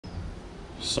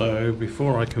So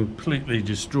before I completely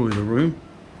destroy the room,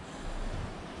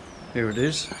 here it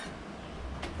is.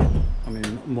 I'm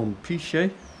in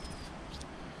Montpiche.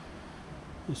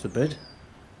 There's the bed.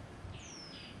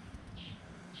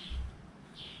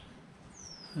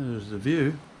 There's the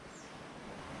view.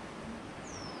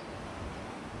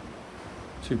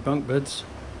 2 bunk beds.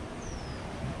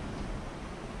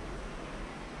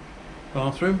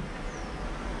 Bathroom.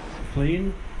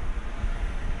 Clean.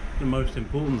 The most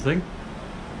important thing.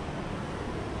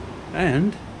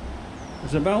 And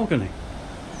there's a balcony.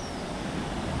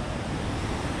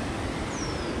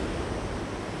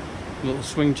 Little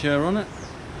swing chair on it.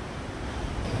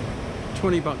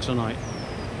 $20 a night.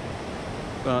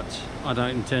 But I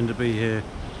don't intend to be here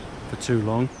for too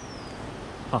long.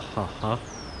 Ha ha ha.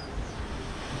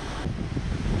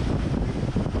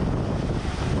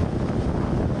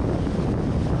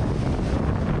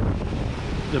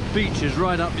 The beach is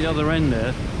right up the other end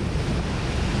there.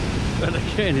 But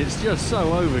again, it's just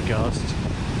so overcast.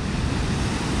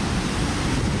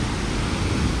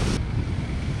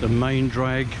 The main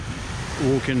drag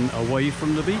walking away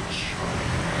from the beach.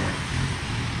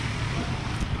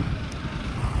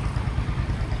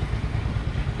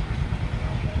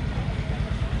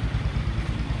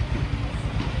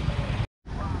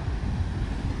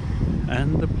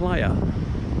 And the playa.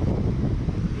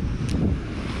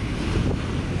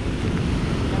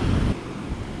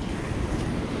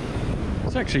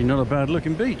 It's actually not a bad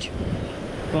looking beach.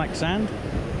 Black sand.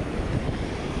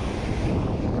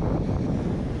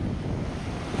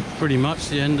 Pretty much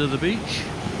the end of the beach.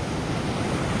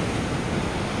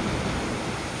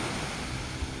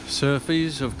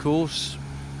 Surfies, of course,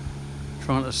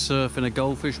 trying to surf in a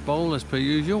goldfish bowl as per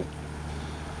usual.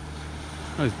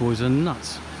 Those boys are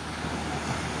nuts.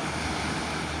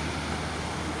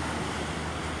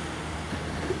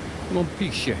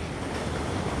 Montpiche.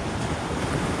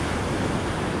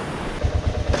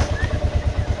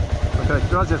 Okay,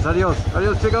 gracias, adiós,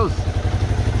 adiós chicos.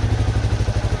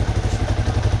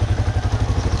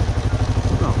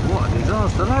 Oh, what a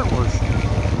disaster that was.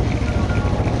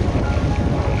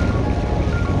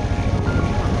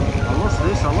 I lost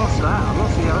this, I lost that, I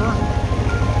lost the other.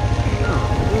 Oh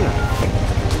dear.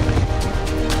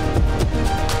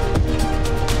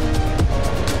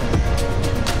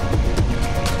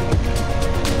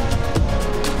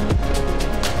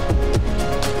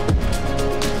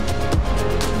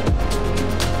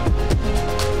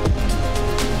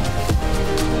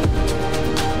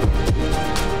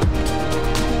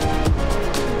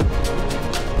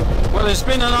 Well, it's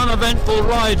been an uneventful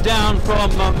ride down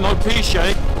from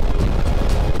Montpiche.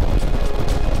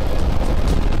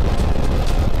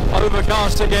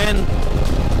 Overcast again,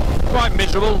 quite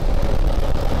miserable.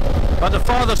 But the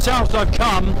farther south I've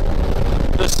come,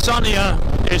 the sunnier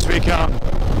it's become.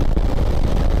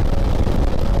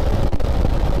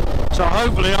 So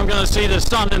hopefully I'm going to see the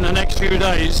sun in the next few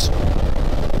days.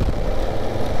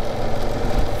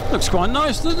 Looks quite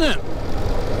nice, doesn't it?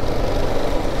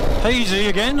 Hazy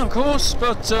again, of course,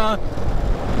 but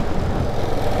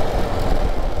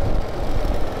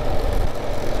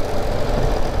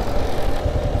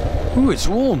ooh, it's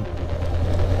warm.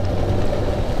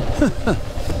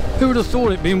 Who would have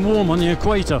thought it'd been warm on the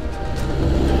equator?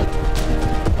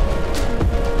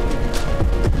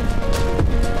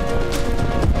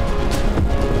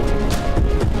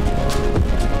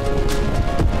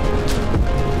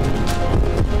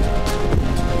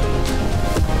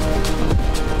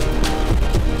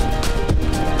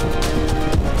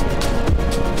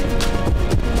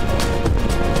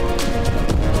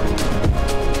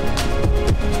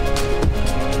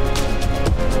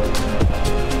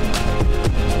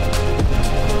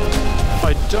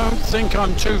 I think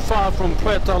I'm too far from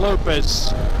Puerto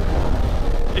Lopez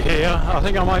here. I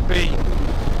think I might be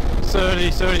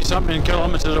 30 something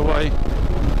kilometers away.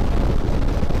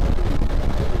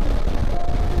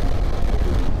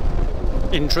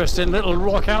 Interesting little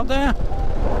rock out there.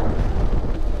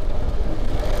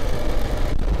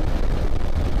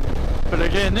 But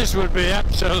again, this would be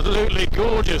absolutely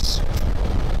gorgeous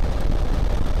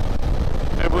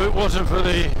if it wasn't for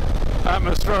the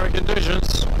atmospheric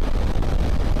conditions.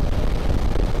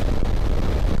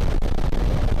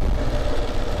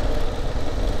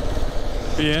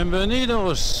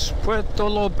 Bienvenidos, Puerto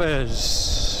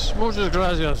Lopez. Muchas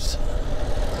gracias.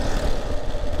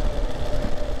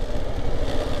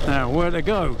 Now, where to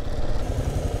go?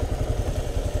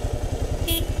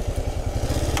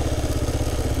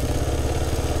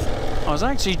 I was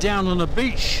actually down on the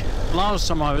beach last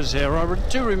time I was here. I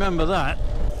do remember that.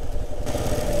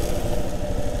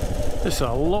 This is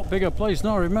a lot bigger place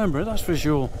than I remember it, that's for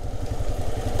sure.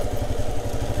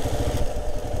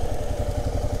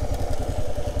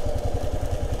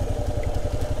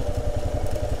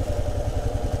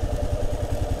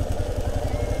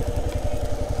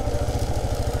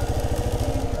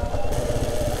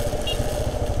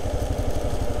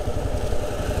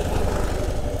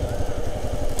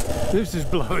 This is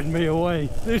blowing me away.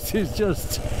 This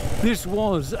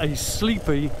was a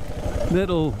sleepy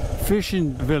little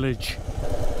fishing village.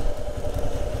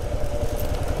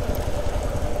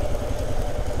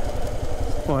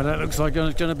 Boy, that looks like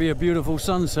it's going to be a beautiful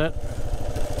sunset.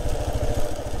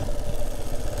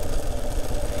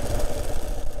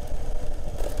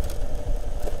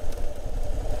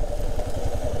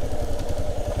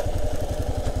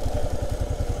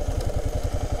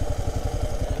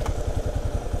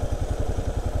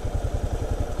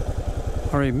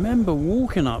 I remember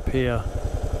walking up here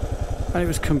and it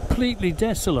was completely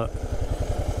desolate.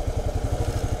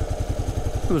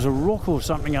 There was a rock or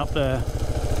something up there.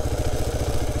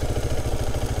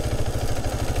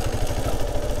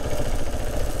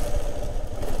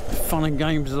 Fun and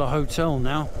games at the hotel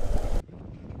now.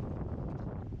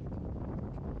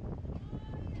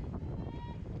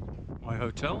 My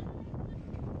hotel.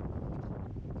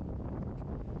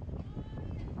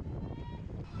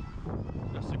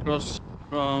 Just across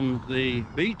from the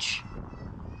beach.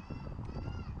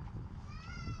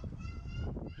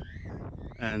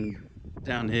 And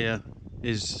down here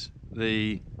is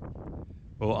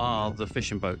are the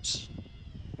fishing boats.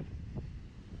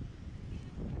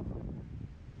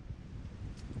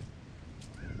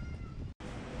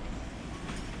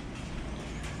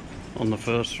 On the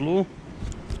first floor.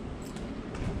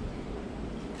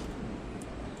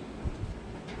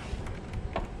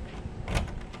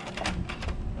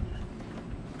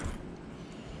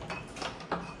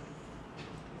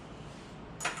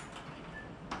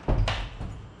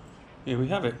 Here we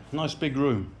have it, nice big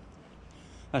room.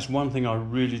 That's one thing I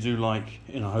really do like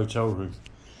in a hotel room.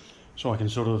 So I can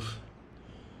sort of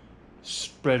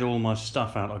spread all my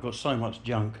stuff out. I've got so much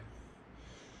junk.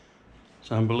 It's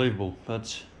unbelievable,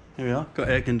 but here we are, got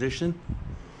air conditioning,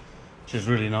 which is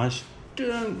really nice.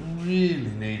 Don't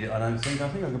really need it, I don't think. I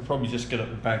think I could probably just get up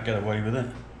the back, get away with it.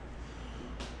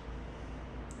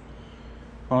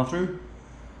 Bathroom.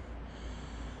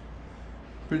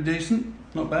 Pretty decent,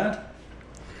 not bad.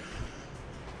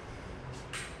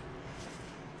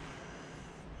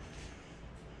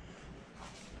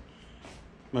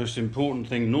 Most important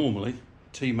thing normally,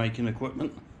 tea making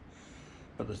equipment,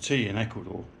 but the tea in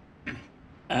Ecuador,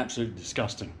 absolutely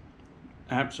disgusting,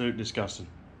 absolutely disgusting.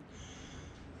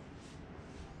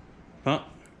 But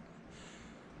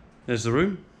there's the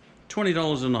room,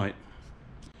 $20 a night.